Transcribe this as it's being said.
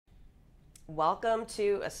Welcome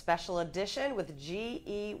to a special edition with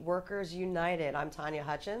GE Workers United. I'm Tanya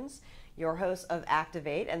Hutchins, your host of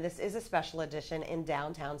Activate, and this is a special edition in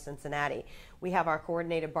downtown Cincinnati. We have our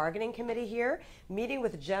coordinated bargaining committee here meeting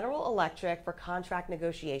with General Electric for contract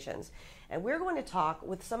negotiations. And we're going to talk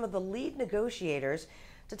with some of the lead negotiators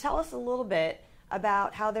to tell us a little bit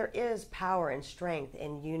about how there is power and strength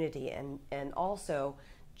and unity and also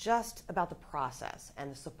just about the process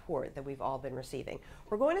and the support that we've all been receiving.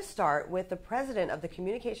 We're going to start with the president of the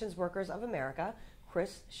Communications Workers of America,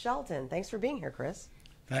 Chris Shelton. Thanks for being here, Chris.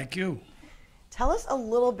 Thank you. Tell us a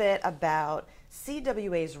little bit about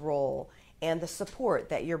CWA's role and the support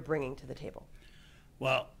that you're bringing to the table.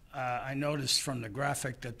 Well, I noticed from the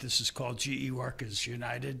graphic that this is called GE Workers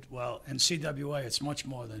United. Well, in CWA, it's much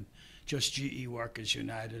more than just GE Workers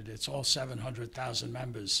United. It's all 700,000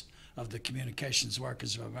 members of the Communications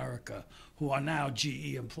Workers of America who are now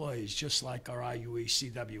GE employees, just like our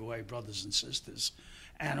IUE-CWA brothers and sisters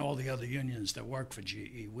and all the other unions that work for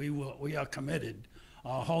GE. We are committed,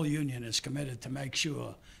 our whole union is committed to make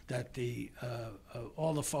sure that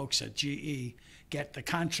all the folks at GE get the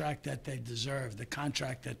contract that they deserve, the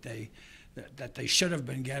contract that they should have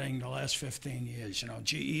been getting the last 15 years. You know,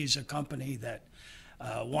 GE is a company that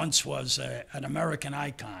once was an American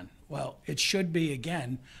icon. Well, it should be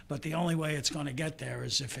again, but the only way it's going to get there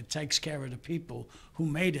is if it takes care of the people who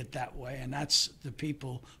made it that way, and that's the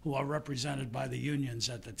people who are represented by the unions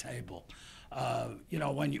at the table. You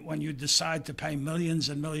know, when you decide to pay millions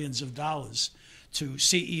and millions of dollars to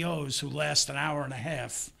CEOs who last an hour and a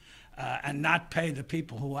half and not pay the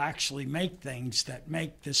people who actually make things that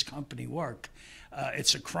make this company work,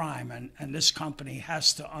 it's a crime, and this company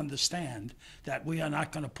has to understand that we are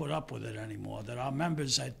not going to put up with it anymore, that our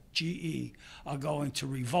members at GE are going to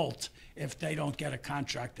revolt if they don't get a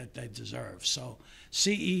contract that they deserve. So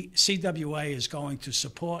CWA is going to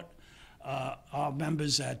support our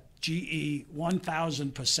members at GE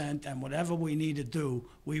 1,000%, and whatever we need to do,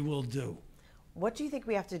 we will do. What do you think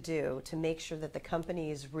we have to do to make sure that the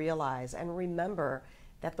companies realize and remember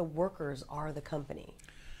that the workers are the company?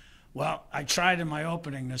 Well, I tried in my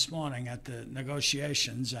opening this morning at the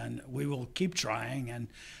negotiations, and we will keep trying, and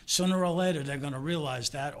sooner or later they're going to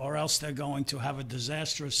realize that, or else they're going to have a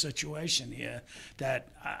disastrous situation here that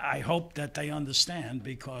I hope that they understand,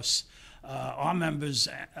 because our members,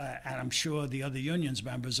 and I'm sure the other unions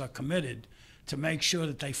members, are committed to make sure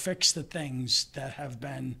that they fix the things that have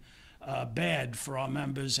been bad for our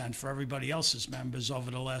members and for everybody else's members over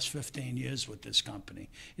the last 15 years with this company.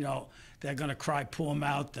 You know, they're going to cry poor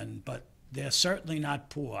mouth, but they're certainly not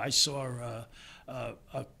poor. I saw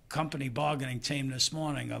a company bargaining team this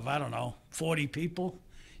morning of, I don't know, 40 people.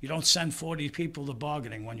 You don't send 40 people to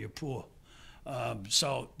bargaining when you're poor.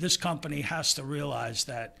 So this company has to realize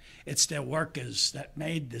that it's their workers that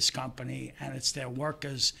made this company, and it's their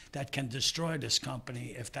workers that can destroy this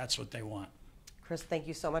company if that's what they want. Chris, thank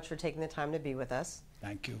you so much for taking the time to be with us.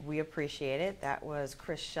 Thank you. We appreciate it. That was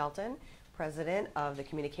Chris Shelton, president of the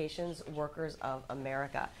Communications Workers of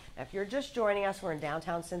America. Now, if you're just joining us, we're in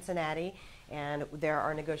downtown Cincinnati, and there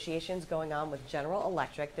are negotiations going on with General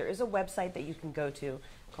Electric. There is a website that you can go to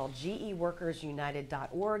called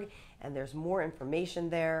geworkersunited.org, and there's more information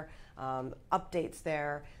there, updates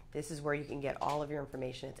there. This is where you can get all of your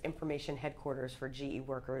information. It's information headquarters for GE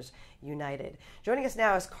Workers United. Joining us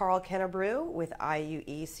now is Carl Kennebrew with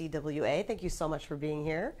IUE-CWA. Thank you so much for being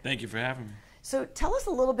here. Thank you for having me. So tell us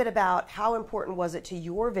a little bit about how important was it to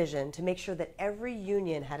your vision to make sure that every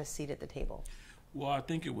union had a seat at the table? Well, I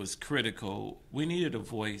think it was critical. We needed a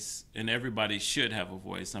voice, and everybody should have a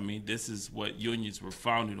voice. I mean, this is what unions were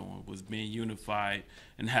founded on, was being unified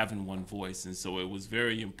and having one voice. And so it was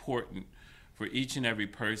very important for each and every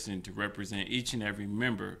person to represent each and every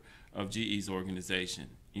member of GE's organization.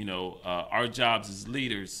 You know, our jobs as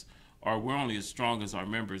leaders we're only as strong as our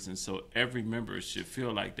members, and so every member should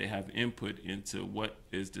feel like they have input into what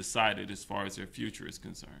is decided as far as their future is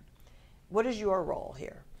concerned. What is your role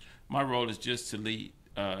here? My role is just to lead,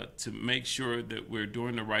 to make sure that we're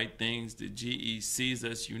doing the right things, that GE sees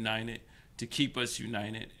us united, to keep us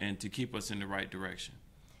united, and to keep us in the right direction.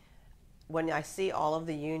 When I see all of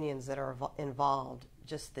the unions that are involved,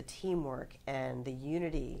 just the teamwork and the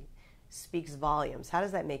unity speaks volumes. How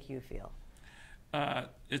does that make you feel?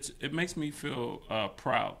 It makes me feel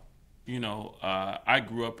proud. You know, I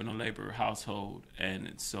grew up in a labor household,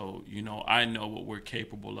 and so, you know, I know what we're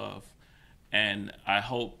capable of. And I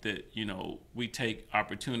hope that, you know, we take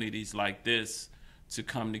opportunities like this to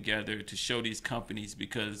come together to show these companies,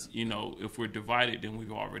 because, you know, if we're divided, then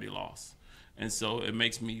we've already lost. And so it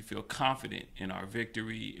makes me feel confident in our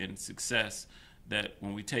victory and success that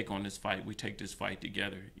when we take on this fight, we take this fight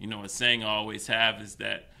together. You know, a saying I always have is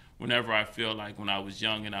that whenever I feel like when I was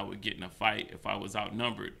young and I would get in a fight, if I was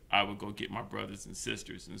outnumbered, I would go get my brothers and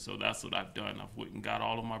sisters. And so that's what I've done. I've went and got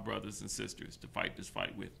all of my brothers and sisters to fight this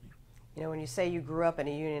fight with me. You know, when you say you grew up in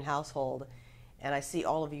a union household, and I see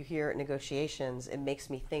all of you here at negotiations, it makes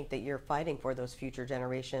me think that you're fighting for those future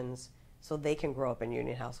generations so they can grow up in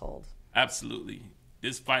union households. Absolutely.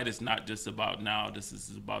 This fight is not just about now. This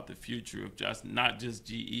is about the future of just not just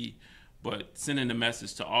GE, but sending a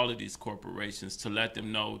message to all of these corporations to let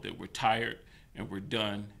them know that we're tired and we're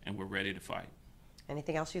done and we're ready to fight.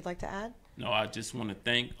 Anything else you'd like to add? No, I just want to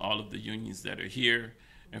thank all of the unions that are here,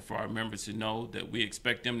 and for our members to know that we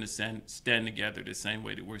expect them to stand together the same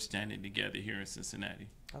way that we're standing together here in Cincinnati.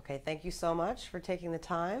 Okay, thank you so much for taking the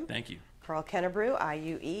time. Thank you. Carl Kennebrew,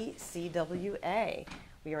 IUE-CWA.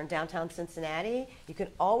 We are in downtown Cincinnati. You can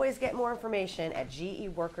always get more information at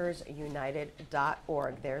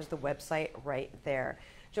geworkersunited.org. There's the website right there.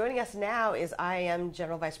 Joining us now is IAM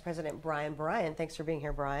General Vice President Brian Bryan. Thanks for being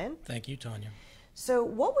here, Brian. Thank you, Tanya. So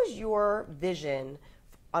what was your vision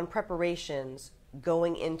on preparations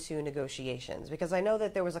going into negotiations? Because I know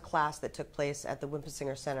that there was a class that took place at the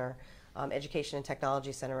Wimpesinger Center, Education and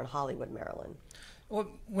Technology Center in Hollywood, Maryland. Well,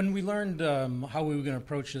 when we learned how we were going to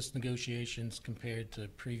approach this negotiations compared to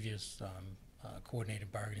previous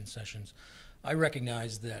coordinated bargaining sessions, I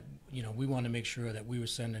recognized that, you know, we wanted to make sure that we were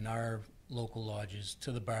sending our local lodges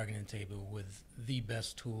to the bargaining table with the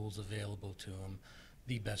best tools available to them,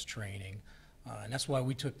 the best training. And that's why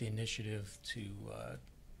we took the initiative to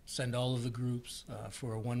send all of the groups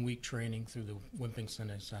for a one-week training through the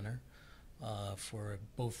Wimpesinger Center for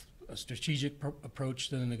both a strategic approach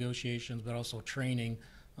to the negotiations, but also training,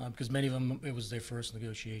 because many of them, it was their first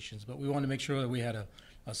negotiations. But we wanted to make sure that we had a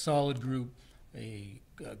solid group, a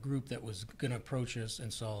group that was going to approach us in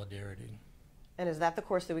solidarity. And is that the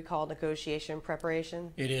course that we call negotiation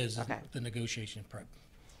preparation? It is, okay. The negotiation prep.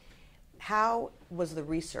 How was the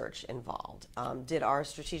research involved? Did our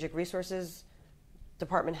strategic resources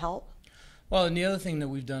department help? Well, and the other thing that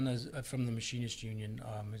we've done as, from the Machinists Union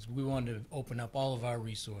is we wanted to open up all of our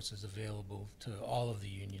resources available to all of the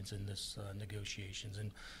unions in this negotiations,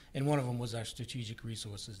 and one of them was our strategic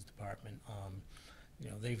resources department. You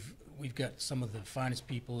know, we've got some of the finest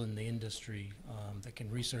people in the industry that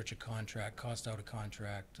can research a contract, cost out a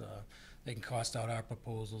contract. They can cost out our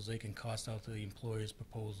proposals. They can cost out the employer's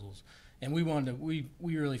proposals. And we wanted to, we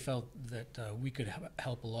really felt that we could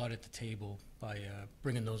help a lot at the table by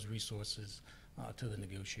bringing those resources to the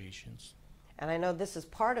negotiations. And I know this is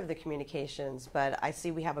part of the communications, but I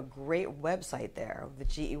see we have a great website there, the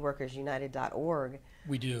geworkersunited.org.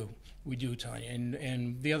 We do, Tanya.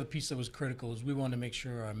 And the other piece that was critical is we wanted to make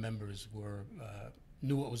sure our members were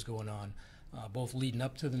knew what was going on, both leading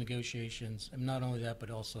up to the negotiations, and not only that,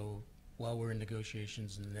 but also while we're in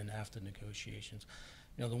negotiations and then after negotiations.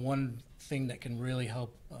 You know, the one thing that can really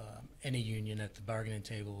help any union at the bargaining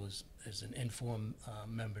table is an informed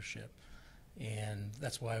membership. And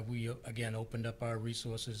that's why we, again, opened up our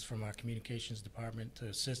resources from our communications department to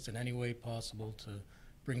assist in any way possible to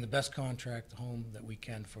bring the best contract home that we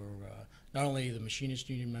can for not only the Machinist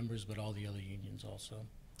Union members, but all the other unions also.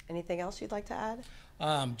 Anything else you'd like to add?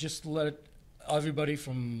 Just let everybody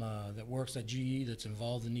from that works at GE that's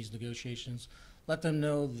involved in these negotiations, let them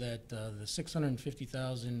know that the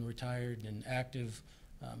 650,000 retired and active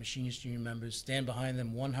Machinist Union members stand behind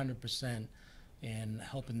them 100% in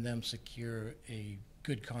helping them secure a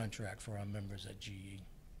good contract for our members at GE.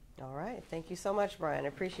 All right. Thank you so much, Brian. I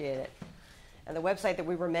appreciate it. And the website that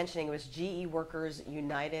we were mentioning was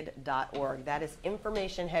geworkersunited.org. That is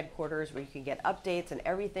information headquarters where you can get updates and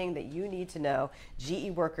everything that you need to know,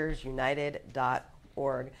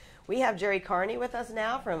 geworkersunited.org. We have Jerry Carney with us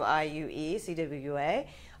now from IUE-CWA.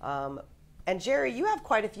 And Jerry, you have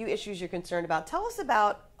quite a few issues you're concerned about. Tell us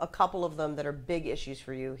about a couple of them that are big issues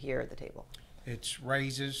for you here at the table. It's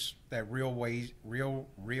raises, that real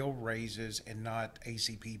raises, and not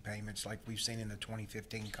ACP payments like we've seen in the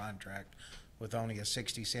 2015 contract, with only a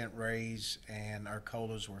 60-cent raise, and our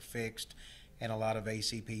COLAs were fixed, and a lot of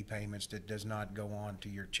ACP payments that does not go on to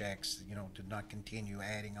your checks, you know, to not continue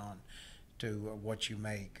adding on to what you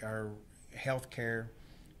make. Our health care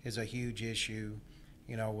is a huge issue,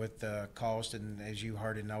 you know, with the cost, and as you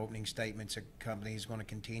heard in the opening statements, a company is going to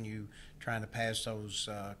continue trying to pass those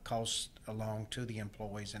costs along to the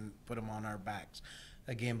employees and put them on our backs.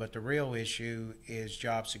 Again, but the real issue is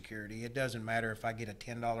job security. It doesn't matter if I get a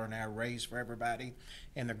 $10 an hour raise for everybody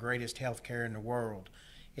and the greatest health care in the world.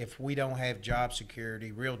 If we don't have job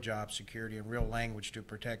security, real job security, and real language to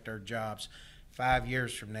protect our jobs, 5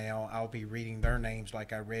 years from now, I'll be reading their names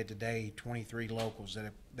like I read today, 23 locals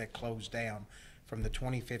that closed down from the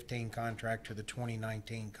 2015 contract to the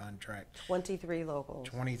 2019 contract. 23 locals.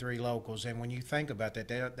 23 locals. And when you think about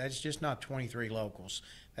that, that's just not 23 locals.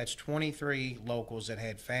 That's 23 locals that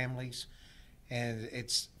had families, and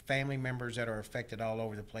it's family members that are affected all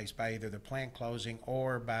over the place by either the plant closing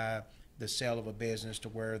or by the sale of a business to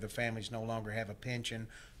where the families no longer have a pension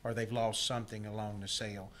or they've lost something along the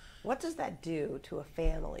sale. What does that do to a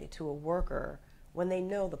family, to a worker, when they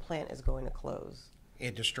know the plant is going to close?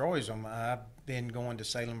 It destroys them. I've been going to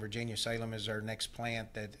Salem, Virginia. Salem is our next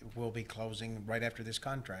plant that will be closing right after this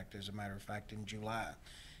contract, as a matter of fact, in July.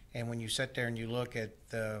 And when you sit there and you look at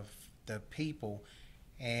the people,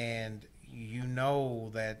 and you know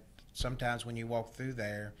that sometimes when you walk through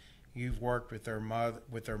there, you've worked with their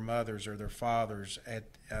mothers or their fathers at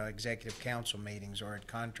executive council meetings or at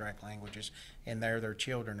contract languages, and there their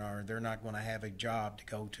children are. They're not going to have a job to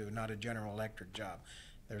go to, not a General Electric job.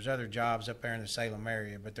 There's other jobs up there in the Salem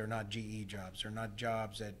area, but they're not GE jobs. They're not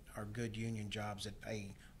jobs that are good union jobs that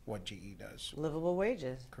pay what GE does. Livable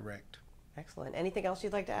wages. Correct. Excellent. Anything else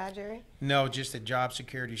you'd like to add, Jerry? No, just that job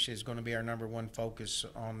security is going to be our #1 focus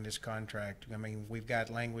on this contract. I mean, we've got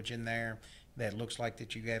language in there that looks like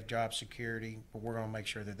that you have job security, but we're going to make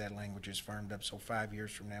sure that that language is firmed up so 5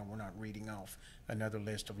 years from now we're not reading off another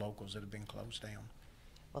list of locals that have been closed down.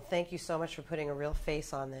 Well, thank you so much for putting a real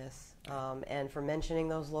face on this, and for mentioning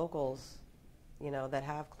those locals, that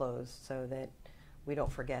have closed, so that we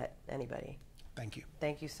don't forget anybody. Thank you.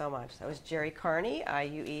 Thank you so much. That was Jerry Carney,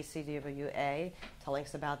 IUE-CWA, telling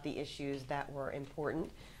us about the issues that were important,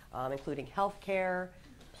 including health care,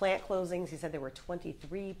 plant closings. He said there were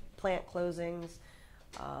 23 plant closings,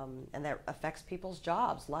 and that affects people's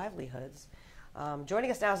jobs, livelihoods. Joining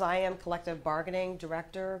us now is IM Collective Bargaining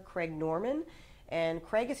Director Craig Norman. And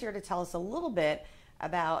Craig is here to tell us a little bit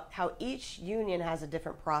about how each union has a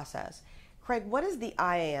different process. Craig, what is the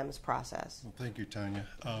IAM's process? Well, thank you, Tanya.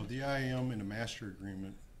 The IAM in the master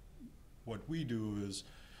agreement, what we do is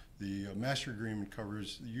the master agreement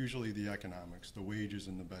covers usually the economics, the wages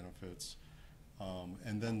and the benefits,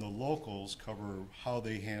 and then the locals cover how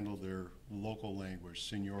they handle their local language,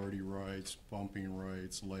 seniority rights, bumping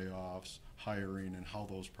rights, layoffs, hiring, and how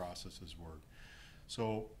those processes work.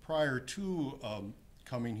 So prior to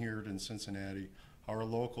coming here in Cincinnati, our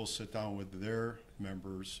locals sit down with their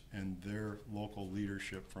members and their local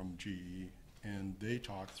leadership from GE, and they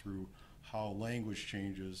talk through how language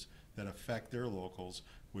changes that affect their locals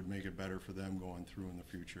would make it better for them going through in the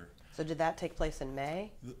future. So did that take place in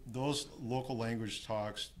May? Those local language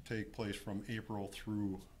talks take place from April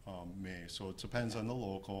through May. So it depends on the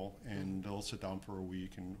local, and they'll sit down for a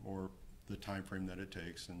week or the time frame that it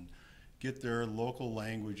takes and get their local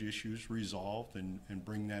language issues resolved and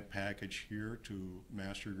bring that package here to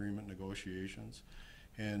master agreement negotiations.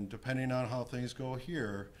 And depending on how things go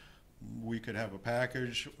here, we could have a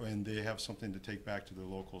package and they have something to take back to their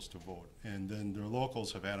locals to vote. And then their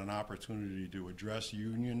locals have had an opportunity to address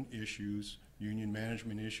union issues, union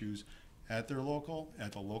management issues at the local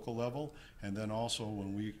level. And then also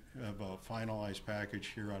when we have a finalized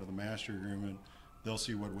package here out of the master agreement, they'll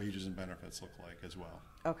see what wages and benefits look like as well.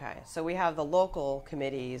 Okay, so we have the local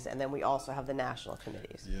committees, and then we also have the national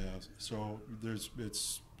committees. Yeah, so there's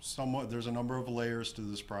a number of layers to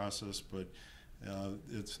this process, but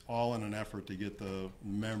it's all in an effort to get the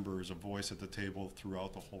members a voice at the table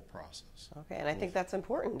throughout the whole process. Okay, and I think that's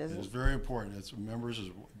important, isn't it? It's very important.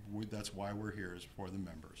 That's why we're here, is for the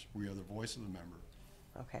members. We are the voice of the member.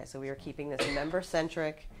 Okay, so we are keeping this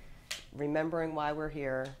member-centric, remembering why we're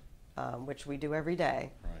here, which we do every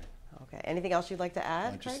day. Right. Okay, anything else you'd like to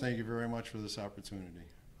add, Just Craig? thank you very much for this opportunity.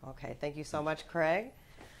 Okay, thank you so much, Craig.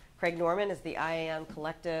 Craig Norman is the IAM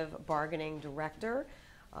Collective Bargaining Director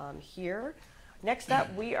here. Next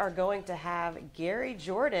up, we are going to have Gary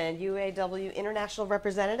Jordan, UAW International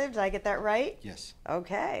Representative. Did I get that right? Yes.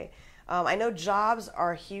 Okay. I know jobs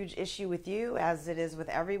are a huge issue with you, as it is with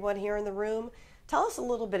everyone here in the room. Tell us a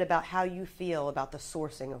little bit about how you feel about the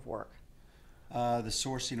sourcing of work. The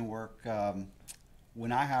sourcing of work,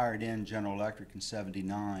 when I hired in General Electric in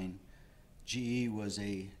 '79, GE was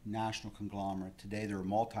a national conglomerate. Today they're a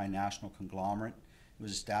multinational conglomerate. It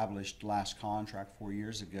was established last contract 4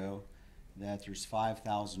 years ago that there's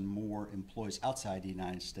 5,000 more employees outside the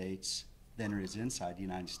United States than there is inside the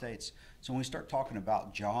United States. So when we start talking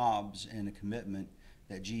about jobs and the commitment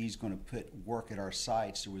that GE is going to put work at our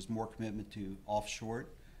sites, there was more commitment to offshore it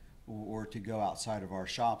or to go outside of our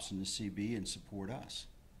shops in the CB and support us.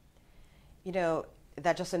 You know,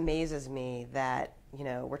 that just amazes me that,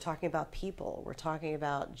 we're talking about people, we're talking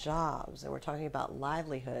about jobs, and we're talking about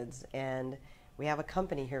livelihoods, and We have a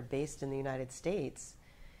company here based in the United States.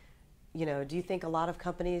 You know, do you think a lot of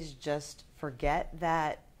companies just forget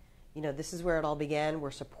that, you know, this is where it all began, we're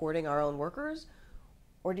supporting our own workers?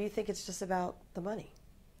 Or do you think it's just about the money?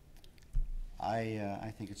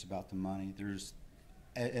 I think it's about the money. There's,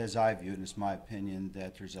 as I view it, and it's my opinion,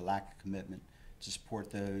 that there's a lack of commitment to support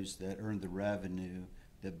those that earned the revenue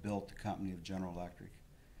that built the company of General Electric.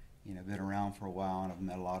 You know, I've been around for a while, and I've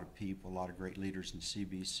met a lot of people, a lot of great leaders in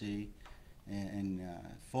CBC, and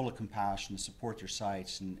full of compassion to support their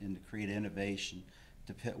sites and to create innovation,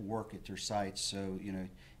 to put work at their sites. So, you know,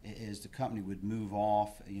 as the company would move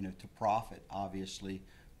off, you know, to profit, obviously,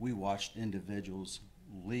 we watched individuals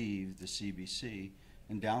leave the CBC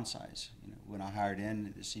and downsize. You know, when I hired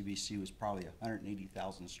in, the CBC was probably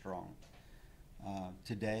 180,000 strong.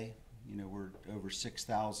 Today, you know, we're over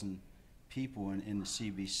 6,000 people in the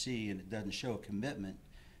CBC, and it doesn't show a commitment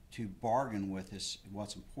to bargain with us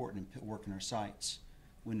what's important and put work in our sites.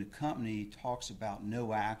 When the company talks about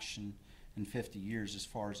no action in 50 years as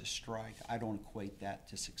far as a strike, I don't equate that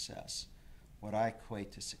to success. What I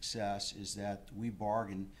equate to success is that we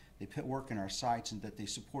bargain, they put work in our sites, and that they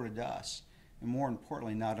supported us. And more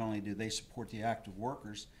importantly, not only do they support the active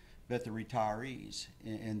workers, but the retirees,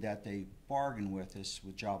 and that they bargain with us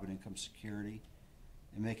with job and income security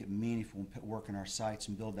and make it meaningful and put work in our sites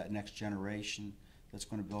and build that next generation that's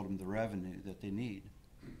going to build them the revenue that they need.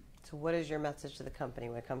 So what is your message to the company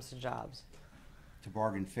when it comes to jobs? To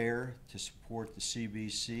bargain fair, to support the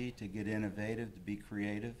CBC, to get innovative, to be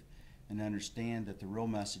creative, and understand that the real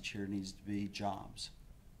message here needs to be jobs.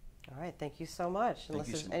 All right, thank you so much. Unless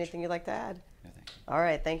you there's so much. anything you'd like to add. Yeah, thank you. All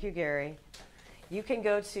right, thank you, Gary. You can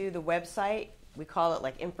go to the website. We call it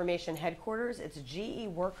like information headquarters. It's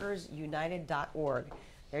geworkersunited.org.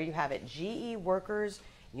 There you have it,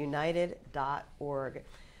 geworkersunited.org.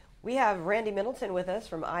 We have Randy Middleton with us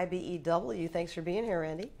from IBEW. Thanks for being here,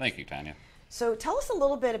 Randy. Thank you, Tanya. So tell us a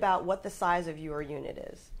little bit about what the size of your unit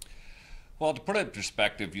is. Well, to put it in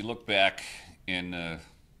perspective, you look back in the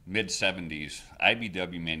mid-'70s,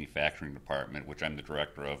 IBEW Manufacturing Department, which I'm the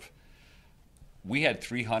director of, we had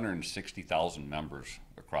 360,000 members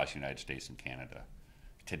across the United States and Canada.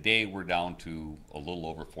 Today, we're down to a little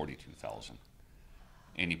over 42,000.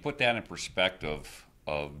 And you put that in perspective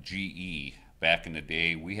of GE, back in the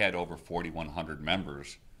day, we had over 4,100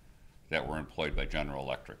 members that were employed by General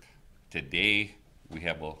Electric. Today, we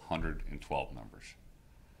have 112 members.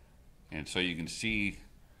 And so you can see,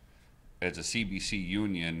 as a CBC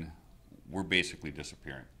union, we're basically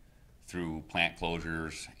disappearing through plant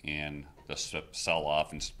closures and the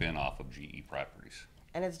sell-off and spin-off of GE properties.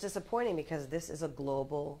 And it's disappointing because this is a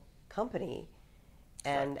global company.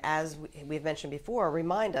 And as we've mentioned before,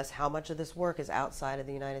 remind us how much of this work is outside of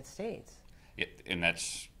the United States. And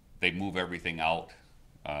that's, they move everything out.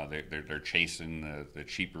 They're chasing the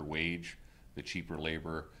cheaper wage, the cheaper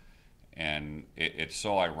labor. And it's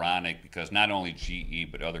so ironic because not only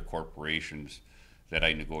GE, but other corporations that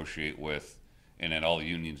I negotiate with, and that all the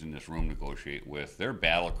unions in this room negotiate with, their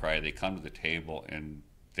battle cry, they come to the table and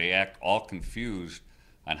they act all confused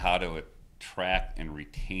on how to attract and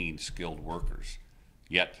retain skilled workers.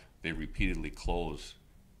 Yet they repeatedly close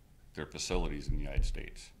their facilities in the United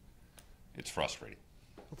States. It's frustrating.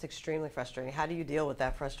 It's extremely frustrating. How do you deal with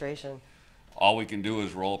that frustration? All we can do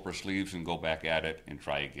is roll up our sleeves and go back at it and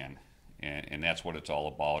try again. And that's what it's all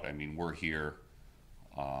about. I mean, we're here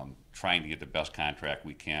trying to get the best contract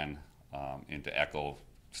we can, and to echo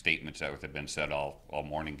statements that have been said all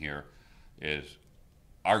morning here, is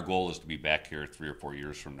our goal is to be back here 3 or 4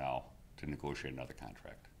 years from now to negotiate another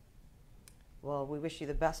contract. Well, we wish you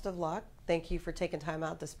the best of luck. Thank you for taking time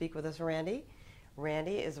out to speak with us, Randy.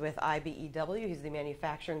 Randy is with IBEW. He's the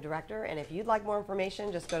manufacturing director. And if you'd like more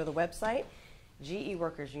information, just go to the website,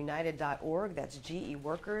 geworkersunited.org. That's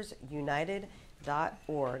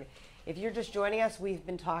geworkersunited.org. If you're just joining us, we've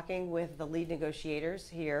been talking with the lead negotiators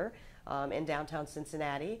here in downtown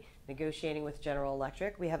Cincinnati, negotiating with General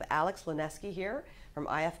Electric. We have Alex Lineski here from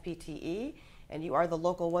IFPTE, and you are the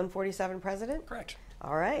Local 147 president? Correct.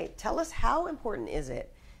 All right. Tell us, how important is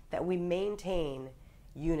it that we maintain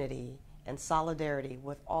unity and solidarity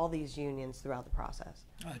with all these unions throughout the process?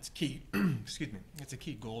 It's key. Excuse me. It's a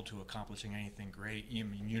key goal to accomplishing anything great. I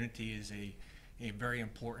mean, unity is a very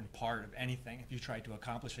important part of anything. If you try to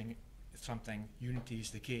accomplishing something, unity is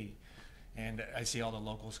the key. And I see all the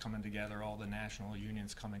locals coming together, all the national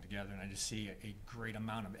unions coming together, and I just see a great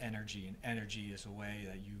amount of energy, and energy is a way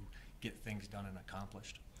that you get things done and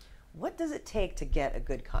accomplished. What does it take to get a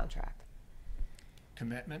good contract?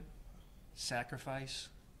 Commitment, sacrifice,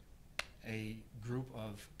 a group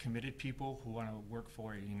of committed people who want to work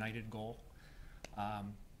for a united goal,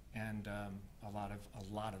 and a lot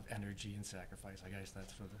of energy and sacrifice. I guess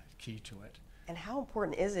that's sort of the key to it. And how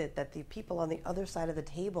important is it that the people on the other side of the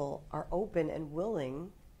table are open and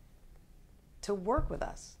willing to work with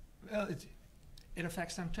us? Well, it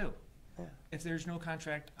affects them too. Yeah. If there's no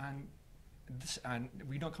contract on this,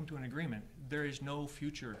 we don't come to an agreement, there is no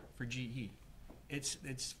future for GE.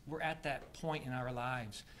 We're at that point in our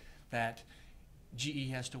lives that GE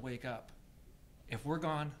has to wake up. If we're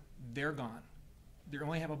gone, they're gone. They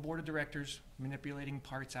only have a board of directors manipulating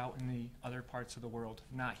parts out in the other parts of the world,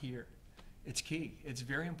 not here. It's key. It's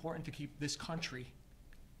very important to keep this country,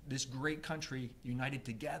 this great country, united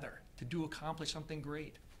together to accomplish something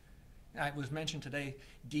great. I was mentioned today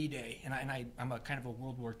D-Day, and I'm a kind of a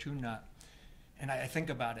World War II nut, and I think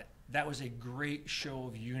about it. That was a great show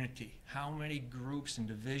of unity. How many groups and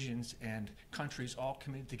divisions and countries all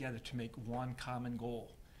committed together to make one common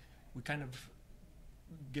goal? We kind of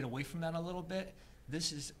get away from that a little bit.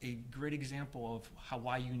 This is a great example of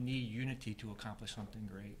why you need unity to accomplish something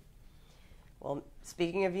great. Well,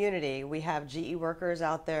 speaking of unity, we have GE workers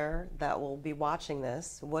out there that will be watching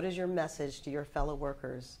this. What is your message to your fellow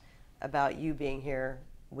workers about you being here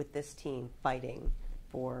with this team fighting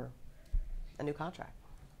for a new contract?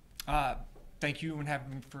 Thank you and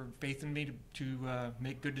for faith in me to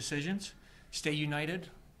make good decisions. Stay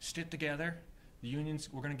united, stick together. The unions,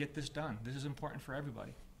 we're going to get this done. This is important for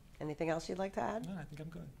everybody. Anything else you'd like to add? No, I think I'm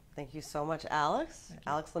good. Thank you so much, Alex.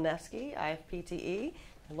 Alex Linevsky, IFPTE,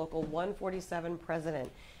 Local 147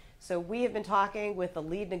 President. So we have been talking with the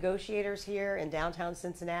lead negotiators here in downtown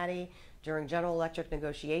Cincinnati during General Electric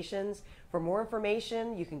negotiations. For more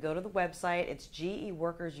information, you can go to the website. It's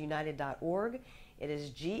geworkersunited.org. It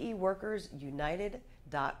is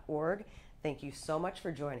geworkersunited.org. Thank you so much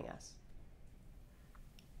for joining us.